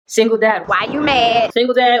Single dad. Why you mad?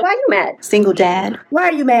 Single dad. Why you mad? Single dad. Why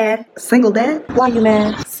are you mad? Single dad. Why you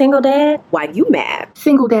mad? Single dad. Why you mad?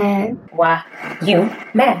 Single dad. Why you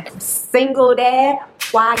mad? Single dad.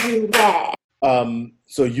 Why you mad?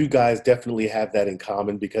 So you guys definitely have that in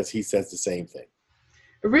common because he says the same thing.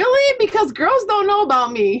 Really? Because girls don't know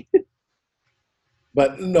about me.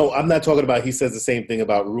 But no, I'm not talking about he says the same thing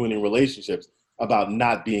about ruining relationships, about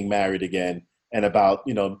not being married again, and about,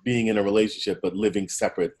 being in a relationship but living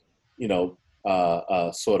separate,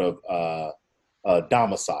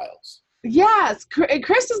 domiciles. Yes.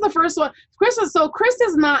 Chris is the first one. Chris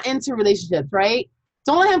is not into relationships, right?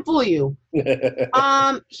 Don't let him fool you.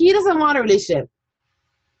 He doesn't want a relationship.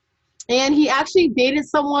 And he actually dated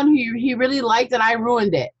someone who he really liked, and I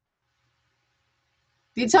ruined it.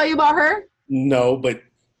 Did he tell you about her? No, but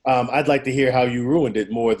I'd like to hear how you ruined it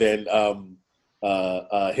more than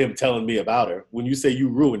him telling me about her. When you say you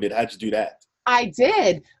ruined it, how'd you do that? I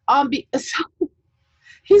did.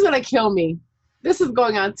 He's gonna kill me. This is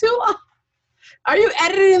going on too long. Are you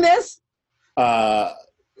editing this?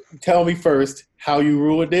 Tell me first how you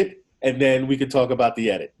ruined it, and then we can talk about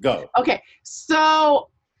the edit. Go. Okay, so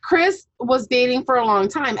Chris was dating for a long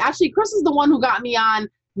time. Actually, Chris is the one who got me on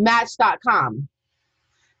Match.com.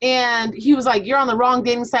 And he was like, you're on the wrong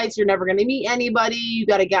dating sites. You're never going to meet anybody. You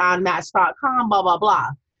got to get on Match.com, blah, blah, blah.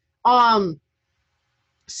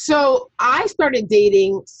 So I started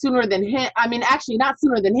dating sooner than him. I mean, actually, not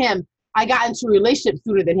sooner than him. I got into a relationship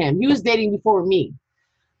sooner than him. He was dating before me.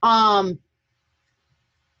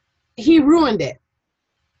 He ruined it.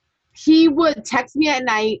 He would text me at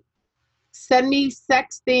night, send me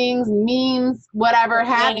sex things, memes, whatever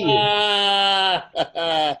have you.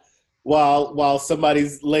 While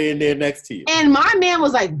somebody's laying there next to you. And my man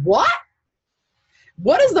was like, what?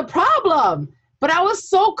 What is the problem? But I was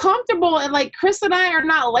so comfortable, and like Chris and I are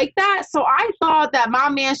not like that. So I thought that my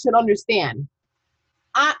man should understand.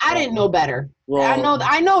 I didn't know better. Wrong.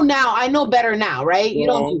 I know now. I know better now, right? Wrong. You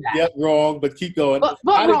don't do that. Yep, wrong, but keep going. But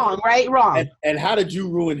wrong, right? Wrong. And how did you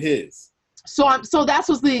ruin his? So that's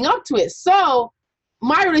what's leading up to it. So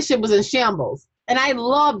my relationship was in shambles. And I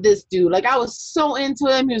loved this dude. Like, I was so into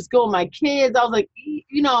him. He was good with my kids. I was like,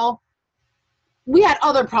 we had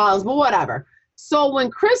other problems, but whatever. So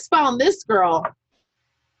when Chris found this girl,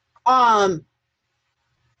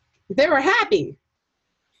 they were happy.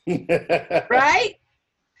 Right?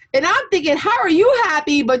 And I'm thinking, how are you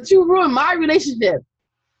happy, but you ruined my relationship?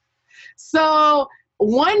 So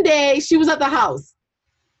one day she was at the house.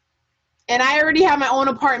 And I already had my own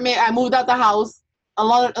apartment. I moved out the house.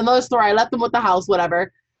 Another story. I left them with the house,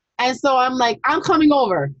 whatever. And so I'm like, I'm coming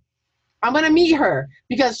over. I'm going to meet her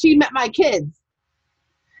because she met my kids.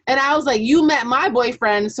 And I was like, you met my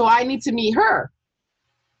boyfriend, so I need to meet her.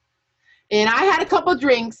 And I had a couple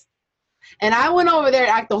drinks, and I went over there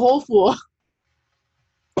to act the whole fool.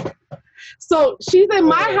 So she's in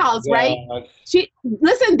my house, right?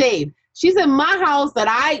 Listen, Dave. She's in my house that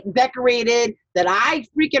I decorated, that I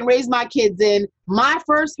freaking raised my kids in. My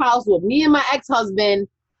first house with me and my ex-husband.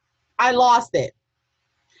 I lost it.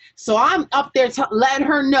 So I'm up there letting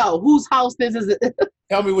her know whose house this is.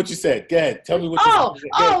 Tell me what you said. Go ahead. Tell me what you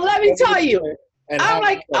said. Let me tell you. I'm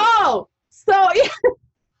like, so yeah.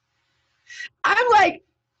 I'm like,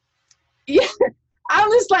 yeah.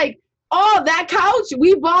 I'm just like, that couch,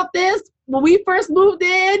 we bought this when we first moved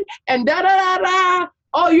in, and da-da-da-da.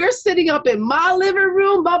 Oh, you're sitting up in my living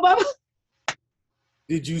room, blah, blah, blah.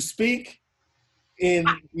 Did you speak in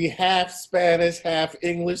the half Spanish, half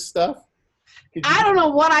English stuff? I don't know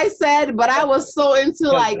what I said, but I was so into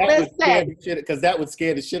listen. Because that would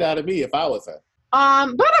scare the shit out of me if I was her.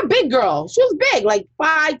 But a big girl. She was big, like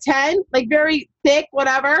 5'10", like very thick,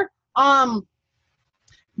 whatever. But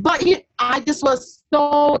I just was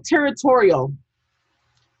so territorial.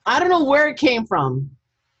 I don't know where it came from.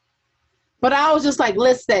 But I was just like,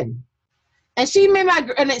 listen. And she made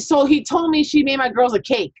so he told me she made my girls a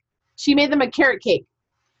cake. She made them a carrot cake.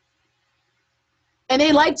 And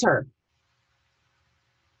they liked her.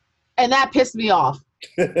 And that pissed me off.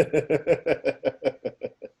 And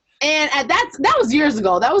that was years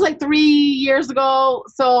ago. That was like 3 years ago.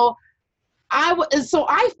 So I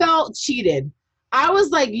felt cheated. I was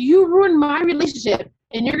like, you ruined my relationship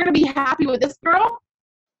and you're going to be happy with this girl?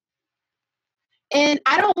 And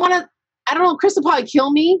I don't know, Chris will probably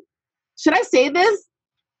kill me. Should I say this?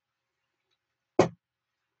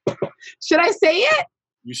 Should I say it?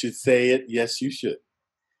 You should say it. Yes, you should.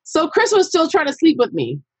 So Chris was still trying to sleep with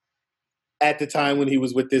me. At the time when he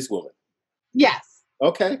was with this woman? Yes.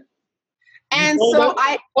 Okay. And so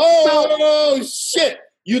shit.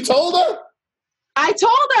 You told her? I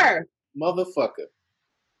told her. Motherfucker.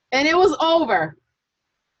 And it was over.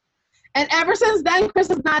 And ever since then, Chris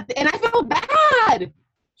is not, and I feel bad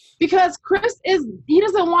because he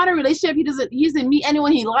doesn't want a relationship. He doesn't meet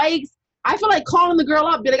anyone he likes. I feel like calling the girl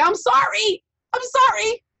up, be like, I'm sorry. I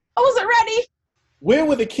wasn't ready. Where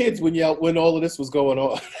were the kids when all of this was going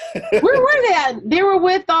on? Where were they at? They were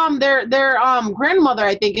with their grandmother,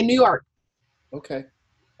 I think, in New York. Okay.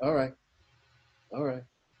 All right.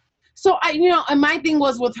 So and my thing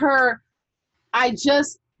was with her, I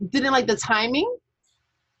just didn't like the timing.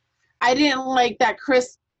 I didn't like that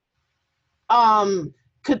Chris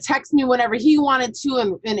could text me whenever he wanted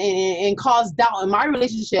to and cause doubt in my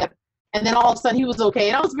relationship, and then all of a sudden he was okay.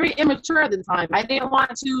 And I was very immature at the time. I didn't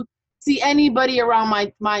want to see anybody around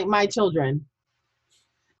my children.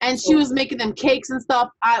 And she was making them cakes and stuff.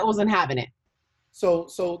 I wasn't having it.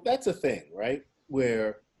 So that's a thing, right?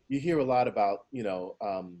 Where you hear a lot about,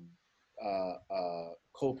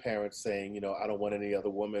 co-parents saying, I don't want any other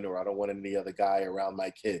woman or I don't want any other guy around my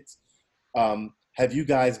kids. Have you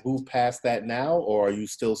guys moved past that now, or are you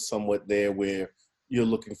still somewhat there where you're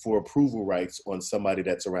looking for approval rights on somebody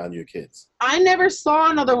that's around your kids? I never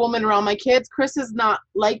saw another woman around my kids. Chris is not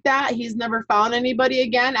like that. He's never found anybody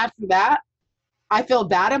again after that. I feel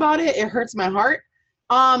bad about it. It hurts my heart.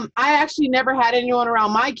 I actually never had anyone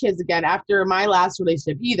around my kids again after my last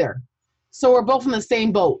relationship either. So we're both in the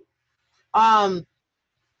same boat. I'm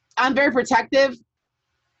very protective,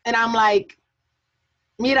 and I'm like,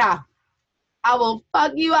 mira, I will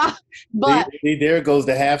fuck you up. But see, there goes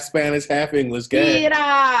the half Spanish, half English guy.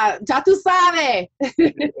 Mira, ya tú sabes.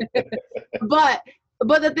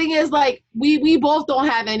 But the thing is, like, we both don't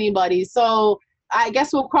have anybody. So I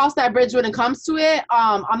guess we'll cross that bridge when it comes to it.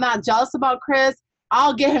 I'm not jealous about Chris.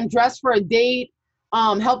 I'll get him dressed for a date,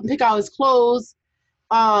 help him pick out his clothes.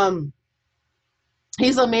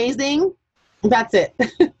 He's amazing. That's it.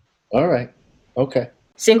 All right. Okay.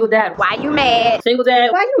 Single dad, why you mad? Single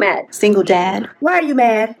dad, why you mad? Single dad, why are you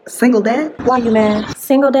mad? Single dad, why you mad?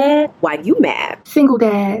 Single dad, why you mad? Single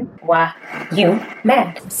dad, why you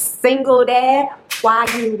mad? Single dad, why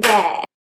you mad?